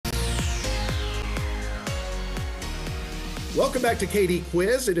Welcome back to KD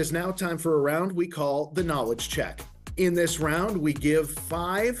Quiz. It is now time for a round we call the Knowledge Check. In this round, we give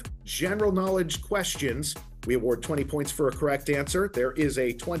 5 general knowledge questions. We award 20 points for a correct answer. There is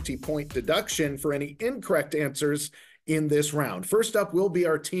a 20-point deduction for any incorrect answers in this round. First up will be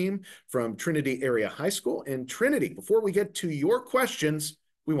our team from Trinity Area High School. And Trinity, before we get to your questions,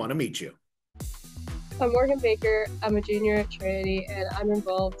 we want to meet you. I'm Morgan Baker. I'm a junior at Trinity, and I'm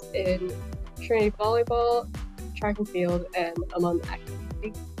involved in Trinity volleyball, track and field, and I'm on the academic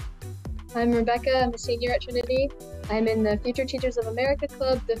league. I'm Rebecca. I'm a senior at Trinity. I'm in the Future Teachers of America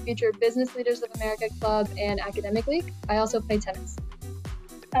Club, the Future Business Leaders of America Club, and Academic League. I also play tennis.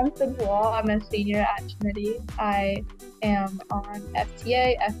 I'm Wall. I'm a senior at Trinity. I am on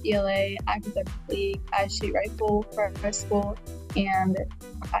FTA, FDLA, Academic League. I shoot rifle for our school, and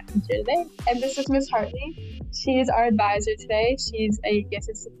I'm here today. And this is Miss Hartley. She's our advisor today. She's a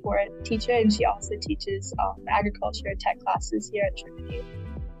gifted support teacher, and she also teaches agriculture tech classes here at Trinity.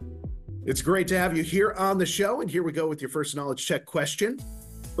 It's great to have you here on the show, and here we go with your first knowledge check question.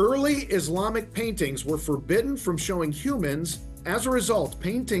 Early Islamic paintings were forbidden from showing humans. As a result,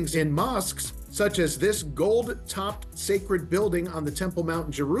 paintings in mosques, such as this gold-topped sacred building on the Temple Mount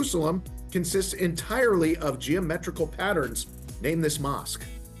in Jerusalem, consists entirely of geometrical patterns. Name this mosque.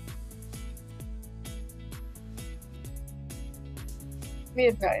 We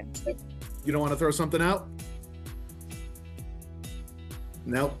have no answer. You don't want to throw something out?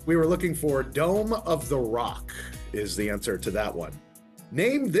 No, we were looking for Dome of the Rock is the answer to that one.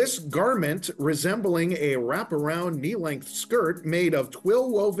 Name this garment resembling a wraparound knee-length skirt made of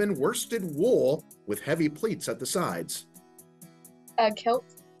twill-woven worsted wool with heavy pleats at the sides. Kilt.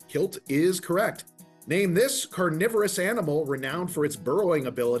 Kilt is correct. Name this carnivorous animal renowned for its burrowing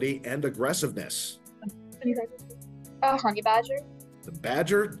ability and aggressiveness. Honey badger. The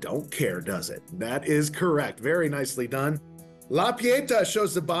badger don't care, does it? That is correct. Very nicely done. La Pieta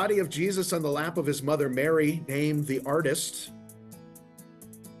shows the body of Jesus on the lap of his mother Mary. Name the artist.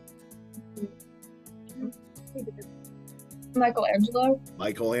 Michelangelo.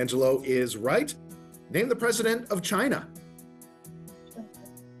 Michelangelo is right. Name the president of China.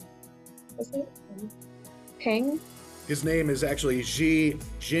 Ping. His name is actually Xi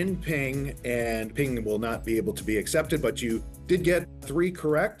Jinping, and Ping will not be able to be accepted, but you did get 3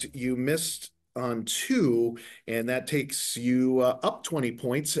 correct. You missed on 2, and that takes you up 20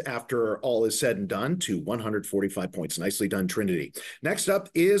 points after all is said and done to 145 points. Nicely done, Trinity. Next up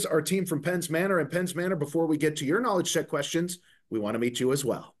is our team from Penns Manor. And Penns Manor, before we get to your knowledge check questions, we want to meet you as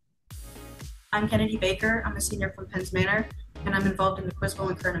well. I'm Kennedy Baker. I'm a senior from Penns Manor, and I'm involved in the Quiz Bowl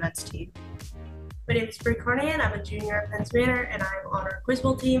and current events team. My name is Bree Carnahan. I'm a junior at Penns Manor, and I'm on our Quiz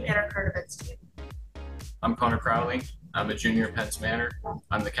Bowl team and our current events team. I'm Connor Crowley. I'm a junior at Penns Manor.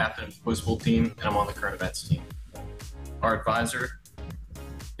 I'm the captain of the Quiz Bowl team, and I'm on the current events team. Our advisor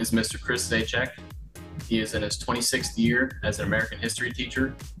is Mr. Chris Zajac. He is in his 26th year as an American history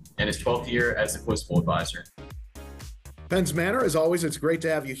teacher and his 12th year as the Quiz Bowl advisor. Penns Manor, as always, it's great to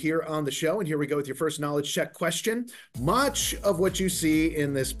have you here on the show. And here we go with your first knowledge check question. Much of what you see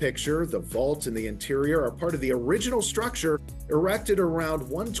in this picture, the vault and the interior, are part of the original structure erected around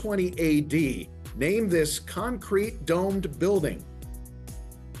 120 AD. Name this concrete domed building.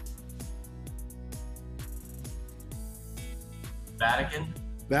 Vatican.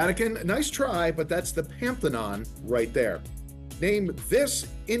 Vatican, nice try, but that's the Pantheon right there. Name this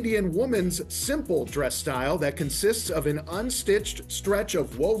Indian woman's simple dress style that consists of an unstitched stretch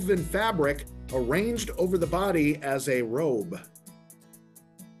of woven fabric arranged over the body as a robe.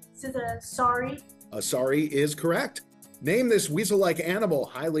 This is a sari. A sari is correct. Name this weasel-like animal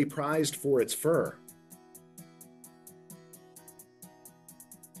highly prized for its fur.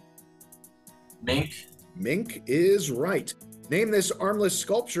 Mink. Mink is right. Name this armless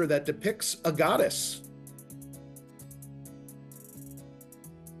sculpture that depicts a goddess.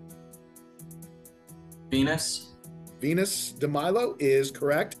 Venus. Venus de Milo is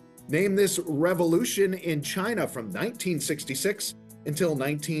correct. Name this revolution in China from 1966 until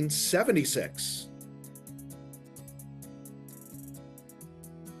 1976.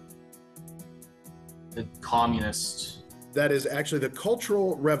 The communist. That is actually the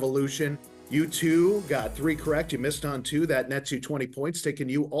Cultural Revolution. You two got 3 correct. You missed on 2. That nets you 20 points, taking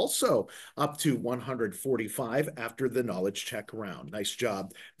you also up to 145 after the knowledge check round. Nice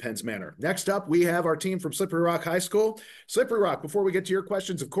job, Penns Manor. Next up, we have our team from Slippery Rock High School. Slippery Rock, before we get to your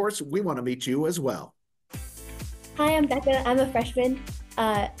questions, of course, we want to meet you as well. Hi, I'm Becca. I'm a freshman.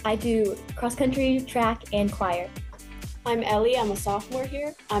 I do cross-country, track, and choir. I'm Ellie. I'm a sophomore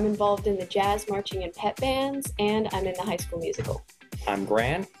here. I'm involved in the jazz, marching, and pep bands, and I'm in the high school musical. I'm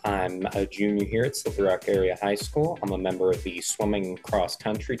Grant. I'm a junior here at Slippery Rock Area High School. I'm a member of the swimming cross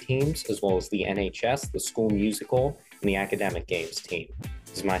country teams, as well as the NHS, the school musical, and the academic games team.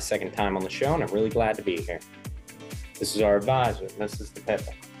 This is my second time on the show, and I'm really glad to be here. This is our advisor, Mrs.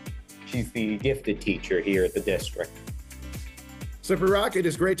 DePippa. She's the gifted teacher here at the district. Slippery Rock, it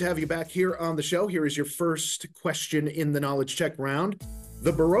is great to have you back here on the show. Here is your first question in the knowledge check round.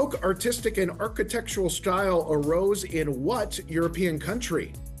 The Baroque artistic and architectural style arose in what European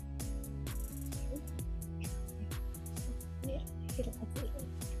country?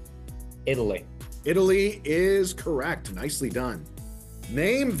 Italy. Italy is correct. Nicely done.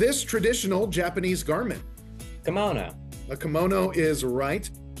 Name this traditional Japanese garment. Kimono. A kimono is right.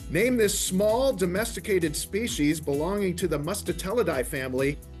 Name this small domesticated species belonging to the Mustelid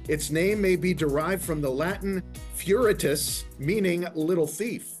family. Its name may be derived from the Latin furitus, meaning little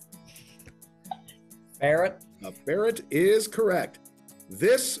thief. Ferret. A ferret is correct.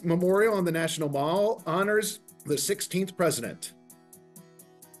 This memorial on the National Mall honors the 16th president.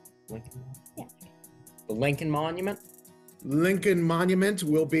 Lincoln. The Lincoln Monument. Lincoln Monument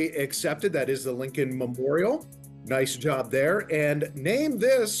will be accepted. That is the Lincoln Memorial. Nice job there. And name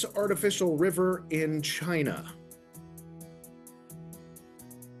this artificial river in China.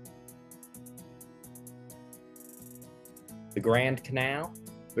 The Grand Canal.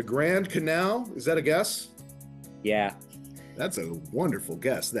 The Grand Canal. Is that a guess? Yeah. That's a wonderful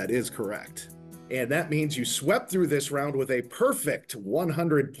guess. That is correct. And that means you swept through this round with a perfect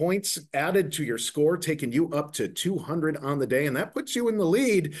 100 points added to your score, taking you up to 200 on the day. And that puts you in the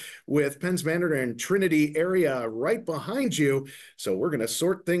lead with Penns Manor and Trinity Area right behind you. So we're going to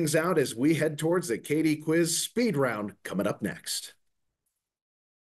sort things out as we head towards the Katie Quiz Speed Round coming up next.